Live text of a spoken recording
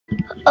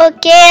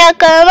Ok, on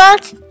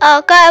commence.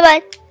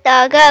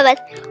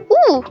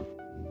 Ouh.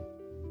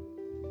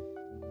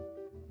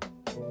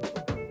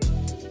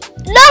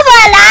 Le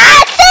voilà,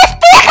 c'est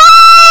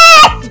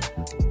Spirit!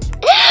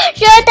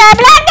 Je t'ai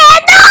blagué,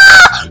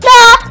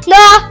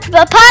 non, je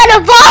veux pas le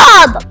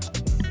vendre.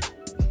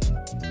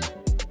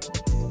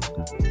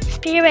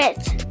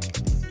 Spirit,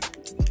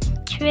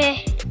 tu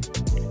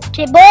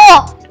es beau,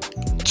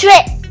 tu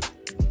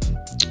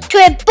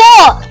es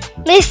beau,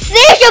 mais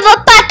si je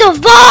veux pas te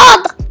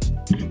vendre,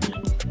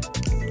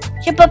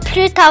 je peux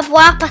plus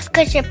t'avoir parce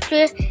que j'ai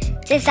plus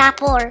des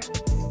apples.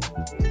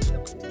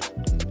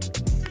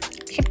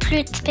 J'ai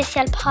plus de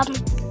spécial pomme.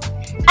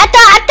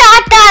 Attends,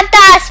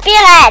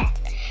 Spirit.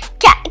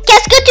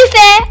 Qu'est-ce que tu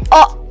fais?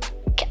 Oh,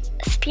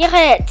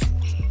 Spirit.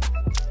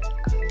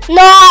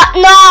 Non,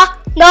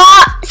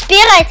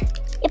 Spirit.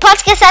 Il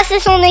pense que ça c'est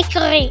son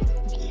écurie.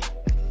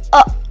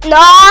 Oh,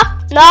 non,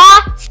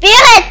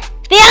 Spirit.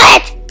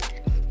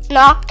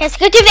 Non, qu'est-ce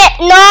que tu fais?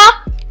 Non.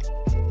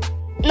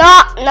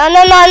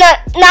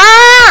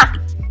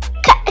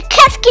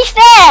 Qu'est-ce qu'il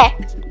fait?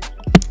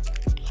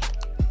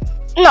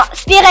 Non,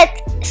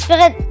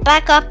 Spirit,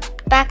 back up.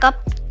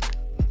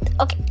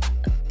 Ok.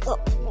 Oh.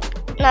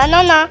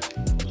 Non.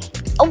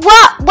 Wow.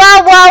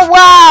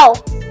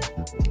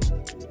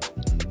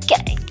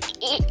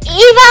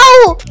 Il va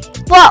où?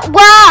 Wow.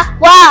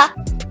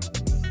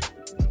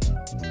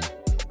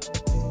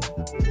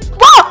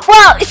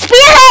 Wow,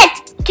 Spirit,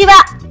 tu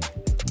vas.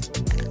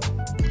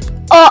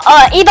 Oh,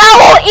 il va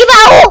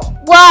où?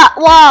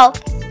 Wow.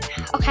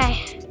 Ok.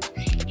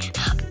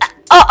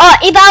 Oh,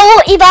 il va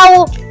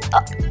où?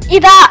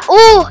 Il va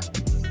où?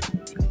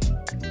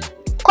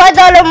 Quoi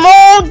dans le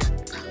monde?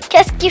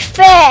 Qu'est-ce qu'il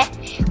fait?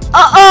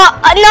 Oh,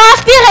 non,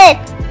 Spirit,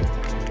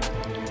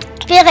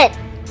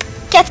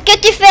 qu'est-ce que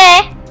tu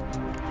fais?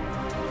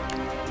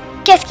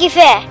 Qu'est-ce qu'il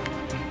fait?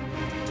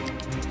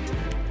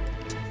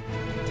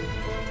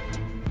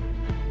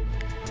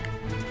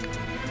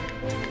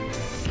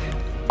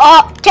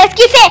 Oh, qu'est-ce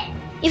qu'il fait?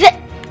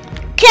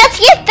 Qu'est-ce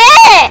qu'il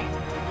fait?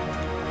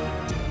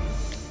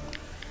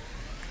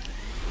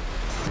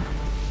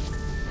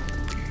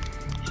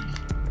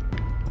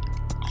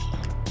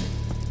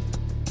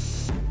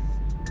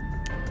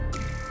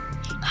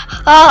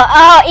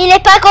 Oh, il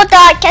est pas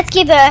content. Qu'est-ce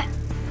qu'il veut?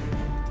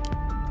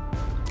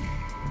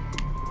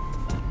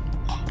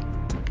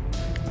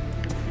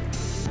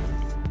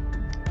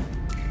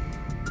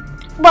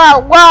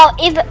 Wow,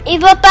 il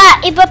veut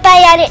pas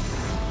y aller.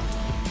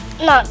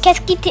 Non,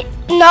 qu'est-ce qu'il dit?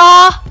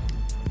 Non.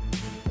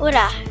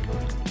 Oula.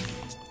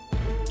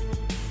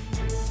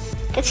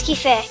 Qu'est-ce qu'il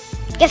fait?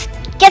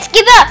 Qu'est-ce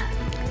qu'il veut?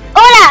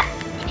 Oula.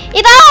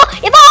 Il va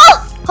où?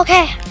 Ok.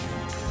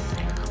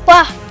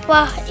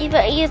 Wow,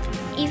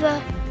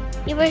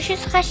 il veut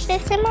juste racheter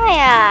ses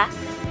mailles.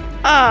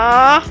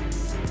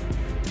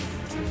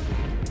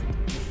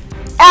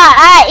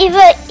 Il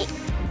veut...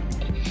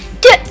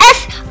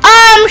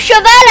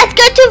 cheval, est-ce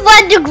que tu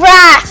vois du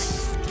grass?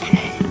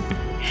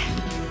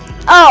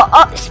 Oh,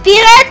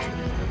 Spirit?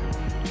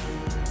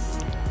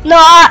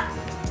 Non,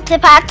 c'est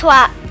pas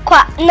toi.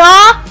 Quoi?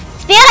 Non,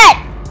 Spirit?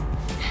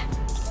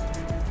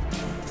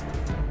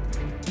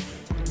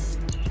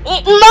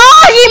 Il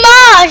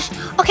mange!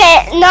 Ok,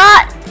 non,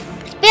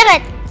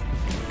 Spirit.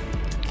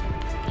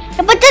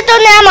 Je peux te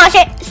donner à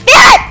manger.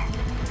 Spirit!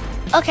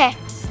 Ok.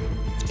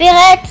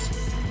 Spirit,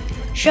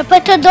 je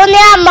peux te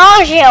donner à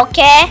manger,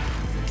 ok?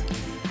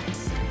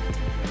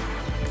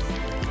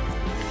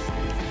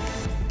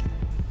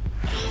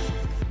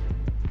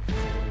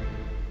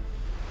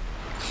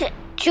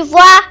 Tu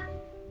vois,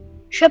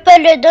 je peux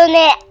le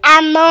donner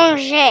à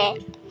manger.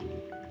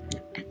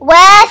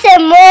 Ouais, c'est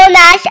mon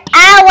âge.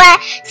 Ah ouais,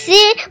 si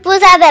vous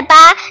avez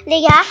pas,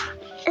 les gars,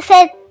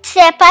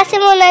 c'est passé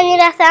mon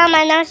anniversaire.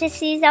 Maintenant, j'ai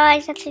 6 ans et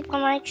je suis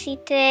vraiment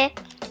excitée.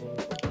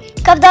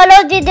 Comme dans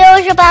l'autre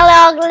vidéo, je parlais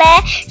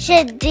anglais.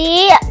 J'ai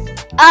dit,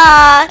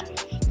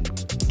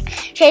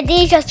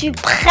 je suis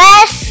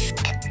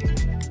presque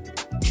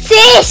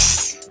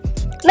 6.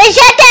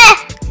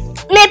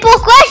 Mais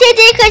pourquoi j'ai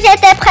dit que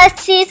j'étais presque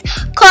 6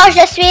 quand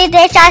je suis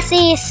déjà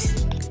 6?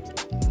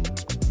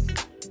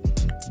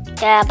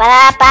 Non,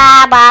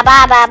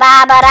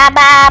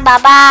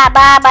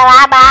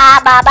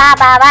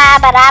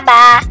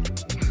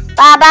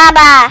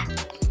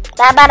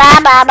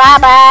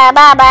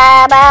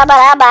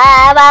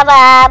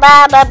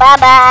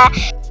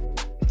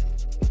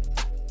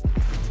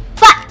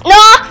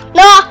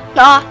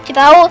 tu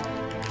vas où?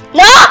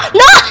 Non,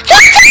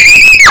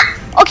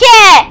 ok.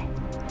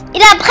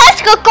 Il a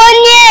presque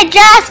cogné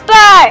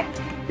Jasper.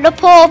 Le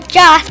pauvre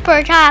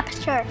Jasper.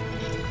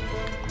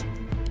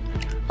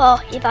 Oh,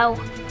 il va où?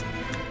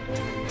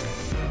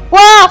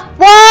 Wow,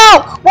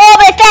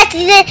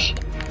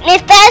 mes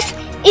fesses,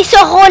 ils se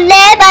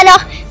relèvent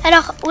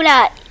alors,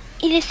 oula,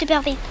 il est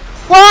super vite.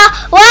 Wow,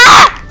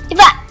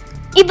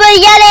 il veut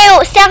y aller,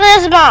 oh,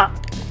 sérieusement.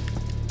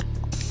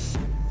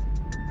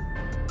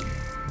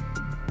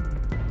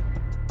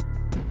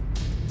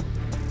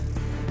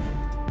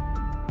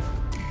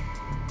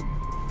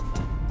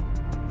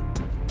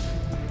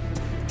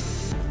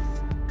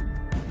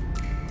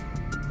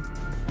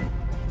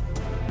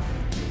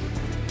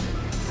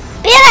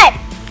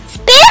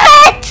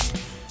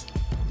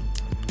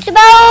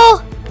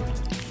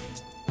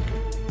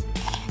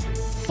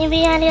 il va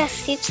y aller à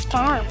Steve's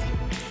Farm.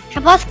 Je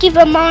pense qu'il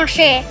veut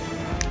manger.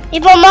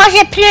 Il va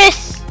manger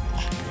plus.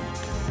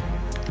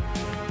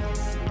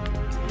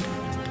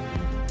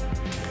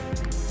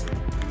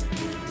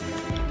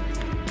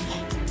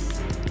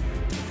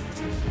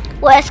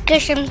 Ou est-ce que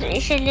je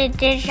l'ai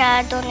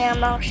déjà donné à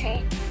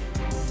manger?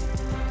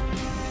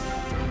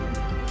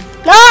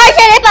 Non, je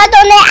ne l'ai pas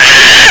donné.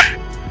 Ah!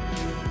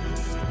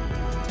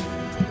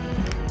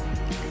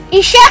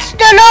 Il cherche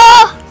de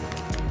l'eau.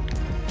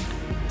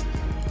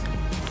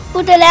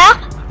 Ou de l'air.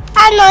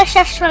 Ah non, il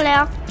cherche de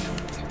l'air.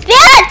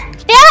 Spirit!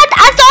 Spirit,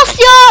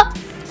 attention!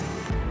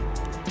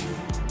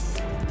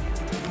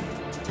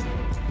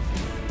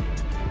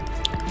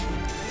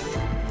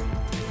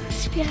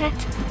 Spirit.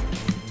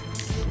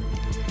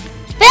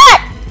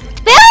 Spirit!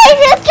 Spirit,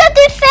 qu'est-ce que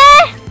tu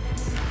fais?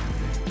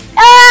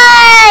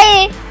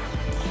 Aïe!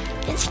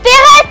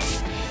 Spirit!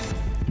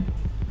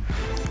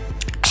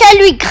 Ça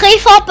lui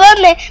griffe un peu,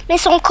 mais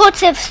son côte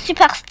c'est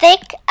super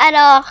stick,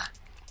 alors...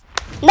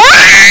 Non!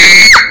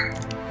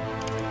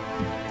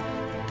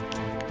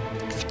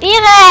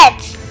 Spirit!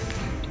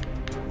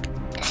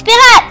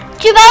 Spirit,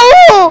 tu vas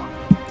où?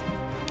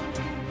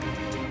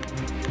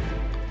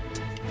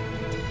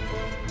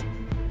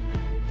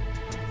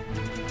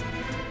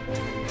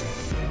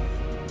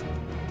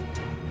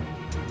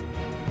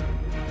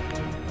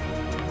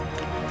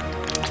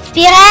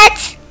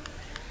 Spirit!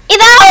 Il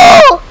va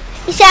où?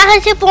 Il s'est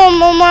arrêté pour un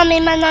moment, mais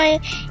maintenant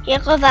il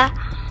revient.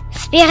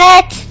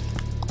 Spirit!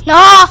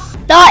 Non!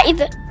 Non,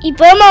 il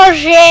veut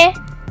manger.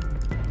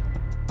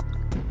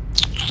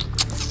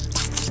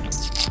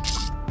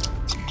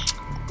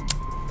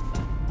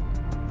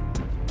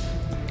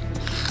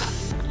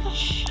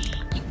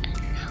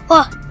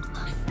 Oh!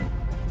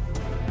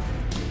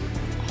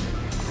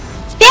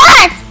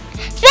 Spirit!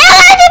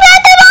 Spirit!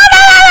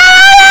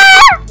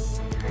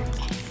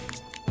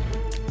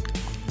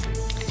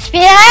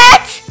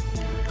 Spirit!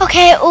 Ok,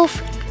 ouf.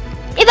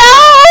 Il va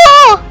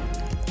où?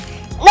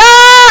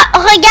 Non!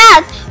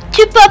 Regarde!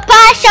 Tu peux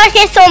pas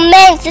changer son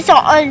main, c'est son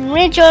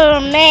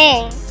original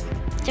main.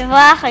 Tu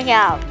vois,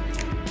 regarde.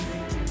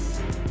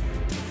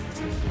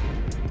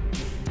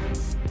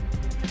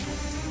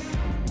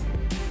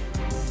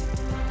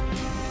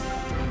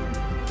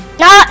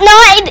 Non,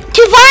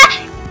 tu vois,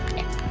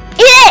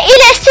 il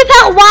est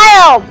super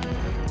wild.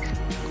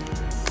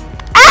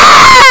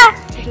 Ah!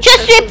 Je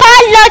suis pas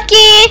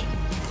lucky.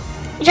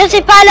 Je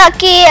suis pas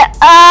lucky.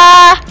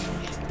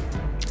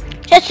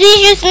 Je suis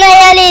juste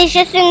Nayeli,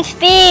 je suis une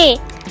fille.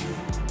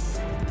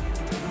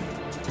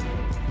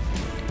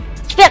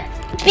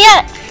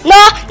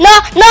 Non,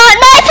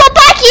 il faut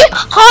pas qu'il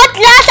rentre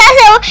là, ça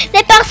c'est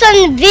les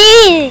personnes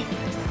vides.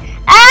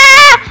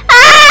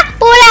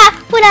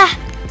 Oula.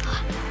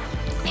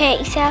 Ok,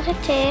 il s'est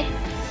arrêté.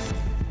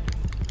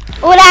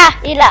 Oula,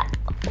 il a...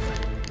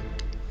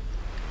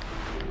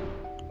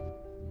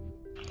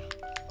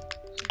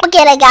 Ok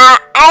les gars,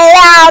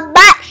 alors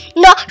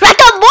non, je vais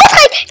te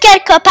montrer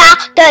quelque part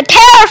de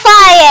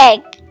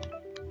terrifying.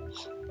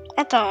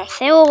 Attends,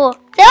 c'est où?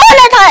 C'est où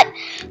le truc?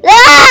 Là,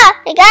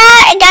 les gars.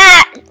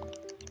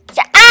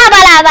 Ah,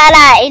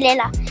 voilà, il est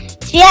là.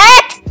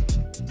 Spirit,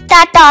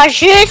 t'attends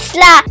juste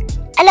là.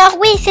 Alors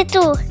oui, c'est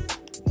tout.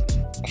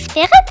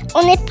 Spirit,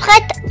 on est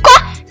prête. Quoi?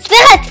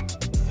 Spirit?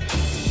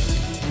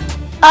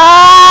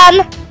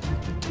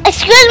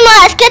 Excuse-moi,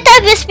 est-ce que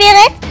t'as vu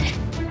Spirit?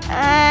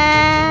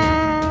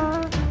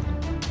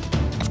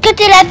 Est-ce que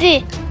tu l'as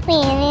vu? Oui,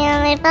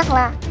 il est par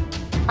là.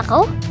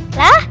 Par où?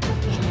 Là?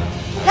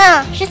 Non,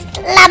 juste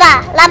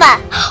là-bas.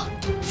 Oh,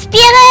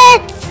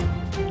 Spirit!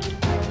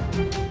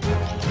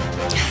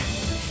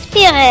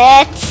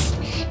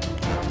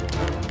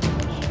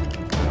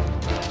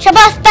 Je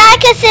pense pas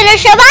que c'est le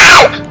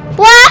cheval!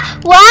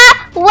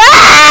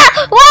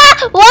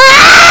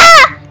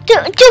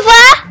 Tu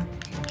vois?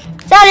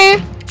 Salut!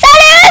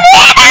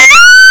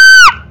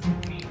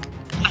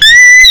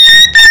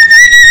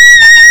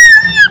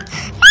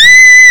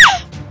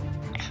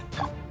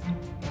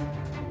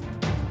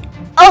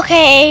 Ok,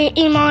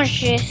 il mange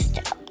juste.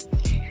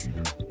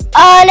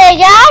 Oh les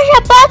gars, je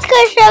pense que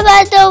je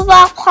vais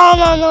devoir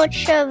prendre un autre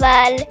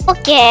cheval.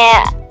 Ok,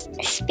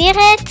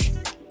 Spirit,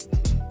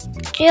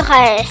 tu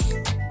restes.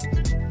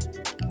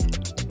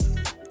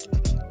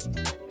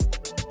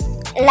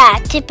 Là,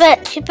 tu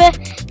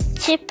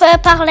peux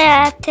parler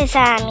à tes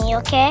amis,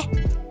 ok?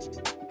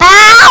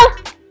 Parle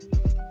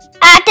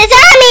à tes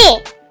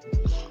amis!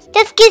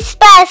 Qu'est-ce qui se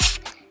passe?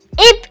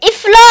 Il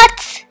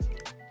flotte!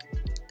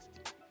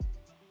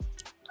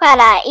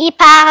 Voilà, il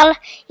parle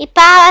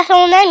à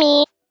son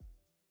ami.